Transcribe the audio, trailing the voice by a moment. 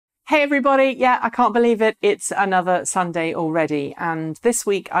Hey everybody, yeah, I can't believe it. It's another Sunday already. And this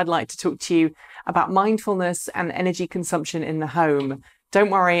week I'd like to talk to you about mindfulness and energy consumption in the home. Don't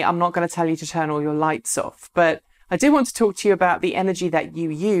worry, I'm not going to tell you to turn all your lights off, but I do want to talk to you about the energy that you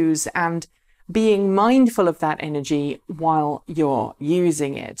use and being mindful of that energy while you're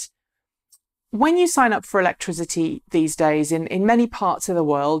using it. When you sign up for electricity these days in many parts of the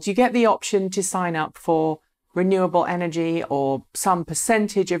world, you get the option to sign up for renewable energy or some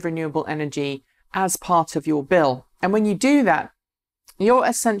percentage of renewable energy as part of your bill. And when you do that, you're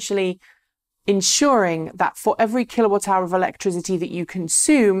essentially ensuring that for every kilowatt hour of electricity that you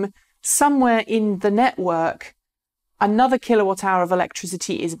consume, somewhere in the network, another kilowatt hour of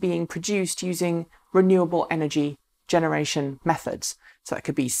electricity is being produced using renewable energy generation methods. So it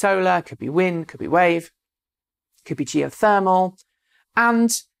could be solar, it could be wind, it could be wave, it could be geothermal.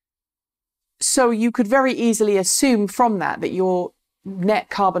 And so you could very easily assume from that your net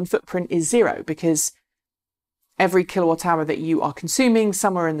carbon footprint is zero, because every kilowatt hour that you are consuming,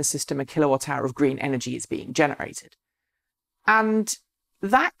 somewhere in the system, a kilowatt hour of green energy is being generated. And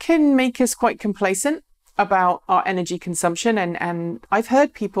that can make us quite complacent about our energy consumption. And I've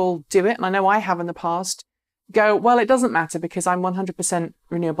heard people do it, and I know I have in the past, go, well, it doesn't matter because I'm 100%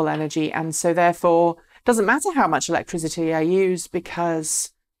 renewable energy. And so therefore, it doesn't matter how much electricity I use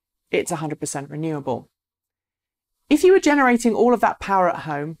because it's 100% renewable. If you were generating all of that power at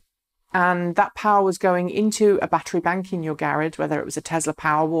home and that power was going into a battery bank in your garage, whether it was a Tesla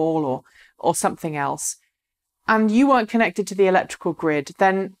Powerwall or something else, and you weren't connected to the electrical grid,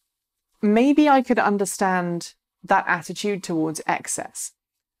 then maybe I could understand that attitude towards excess.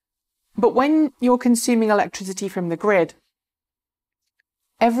 But when you're consuming electricity from the grid,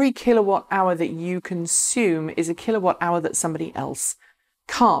 every kilowatt hour that you consume is a kilowatt hour that somebody else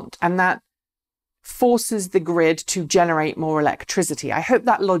can't, and that forces the grid to generate more electricity. I hope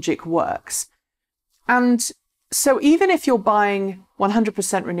that logic works. And so even if you're buying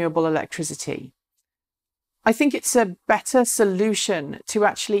 100% renewable electricity, I think it's a better solution to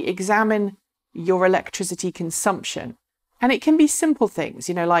actually examine your electricity consumption. And it can be simple things,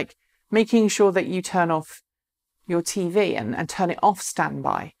 like making sure that you turn off your TV and turn it off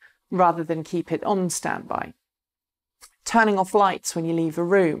standby rather than keep it on standby. Turning off lights when you leave a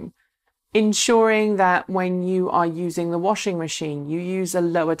room, ensuring that when you are using the washing machine, you use a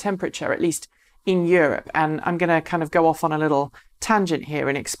lower temperature, at least in Europe. And I'm going to kind of go off on a little tangent here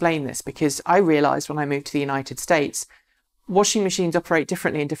and explain this, because I realized when I moved to the United States, washing machines operate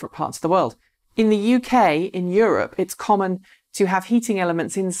differently in different parts of the world. In the UK, in Europe, it's common to have heating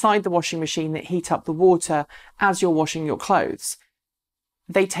elements inside the washing machine that heat up the water as you're washing your clothes.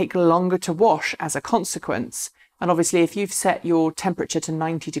 They take longer to wash as a consequence. And obviously, if you've set your temperature to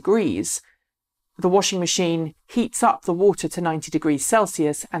 90 degrees, the washing machine heats up the water to 90 degrees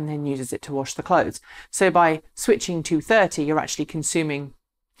Celsius and then uses it to wash the clothes. So by switching to 30, you're actually consuming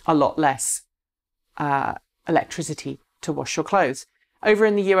a lot less electricity to wash your clothes. Over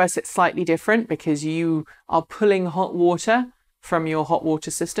in the US, it's slightly different because you are pulling hot water from your hot water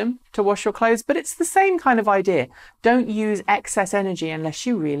system to wash your clothes, but it's the same kind of idea. Don't use excess energy unless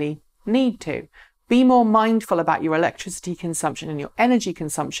you really need to. Be more mindful about your electricity consumption and your energy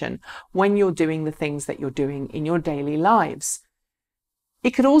consumption when you're doing the things that you're doing in your daily lives.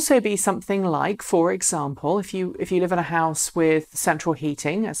 It could also be something like, for example, if you live in a house with central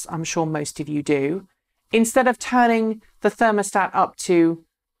heating, as I'm sure most of you do, instead of turning the thermostat up to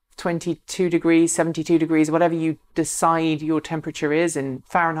 22 degrees, 72 degrees, whatever you decide your temperature is in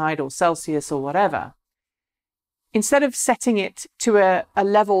Fahrenheit or Celsius or whatever, instead of setting it to a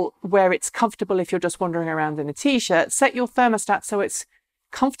level where it's comfortable if you're just wandering around in a t-shirt, set your thermostat so it's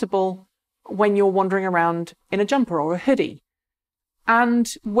comfortable when you're wandering around in a jumper or a hoodie.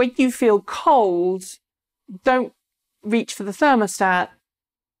 And when you feel cold, don't reach for the thermostat,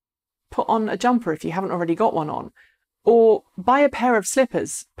 put on a jumper if you haven't already got one on. Or buy a pair of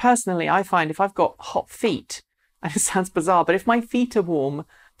slippers. Personally, I find if I've got hot feet, and it sounds bizarre, but if my feet are warm,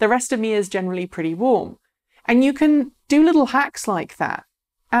 the rest of me is generally pretty warm. And you can do little hacks like that.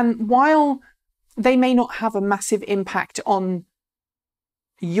 And while they may not have a massive impact on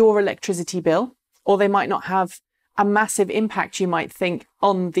your electricity bill, or they might not have a massive impact, you might think,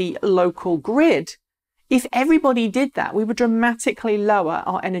 on the local grid, if everybody did that, we would dramatically lower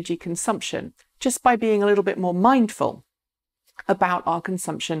our energy consumption just by being a little bit more mindful about our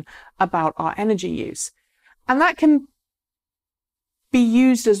consumption, about our energy use. And that can be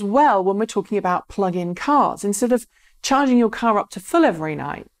used as well when we're talking about plug-in cars. Instead of charging your car up to full every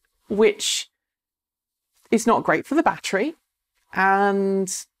night, which is not great for the battery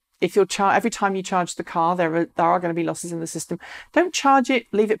and if you're every time you charge the car, there are going to be losses in the system. Don't charge it,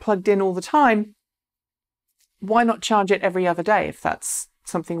 leave it plugged in all the time. Why not charge it every other day if that's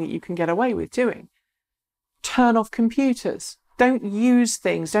something that you can get away with doing? Turn off computers. Don't use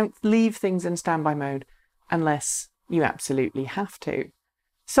things, don't leave things in standby mode unless you absolutely have to.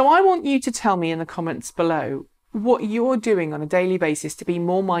 So I want you to tell me in the comments below what you're doing on a daily basis to be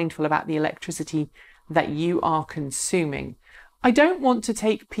more mindful about the electricity that you are consuming. I don't want to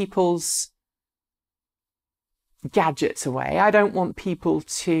take people's gadgets away. I don't want people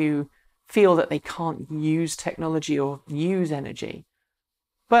to feel that they can't use technology or use energy.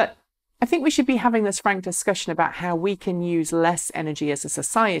 But I think we should be having this frank discussion about how we can use less energy as a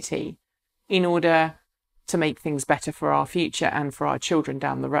society in order to make things better for our future and for our children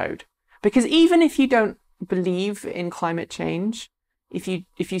down the road. Because even if you don't believe in climate change, if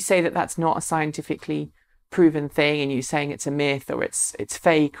you say that that's not a scientifically proven thing and you're saying it's a myth or it's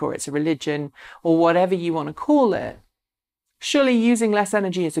fake or it's a religion or whatever you want to call it, surely using less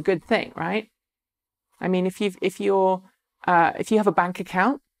energy is a good thing, right? I mean, if you have a bank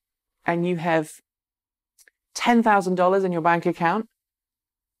account and you have $10,000 in your bank account,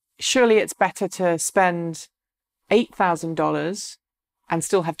 surely it's better to spend $8,000 and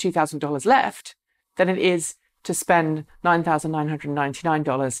still have $2,000 left than it is to spend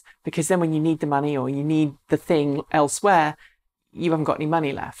 $9,999, because then when you need the money or you need the thing elsewhere, you haven't got any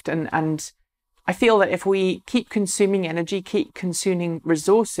money left. And I feel that if we keep consuming energy, keep consuming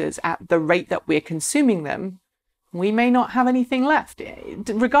resources at the rate that we're consuming them, we may not have anything left,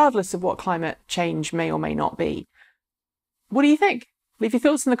 regardless of what climate change may or may not be. What do you think? Leave your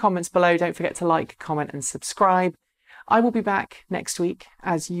thoughts in the comments below. Don't forget to like, comment and subscribe. I will be back next week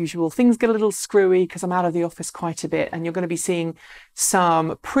as usual. Things get a little screwy because I'm out of the office quite a bit, and you're going to be seeing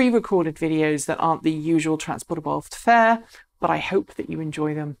some pre-recorded videos that aren't the usual Transportable fare, but I hope that you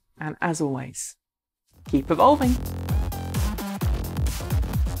enjoy them. And as always, keep evolving.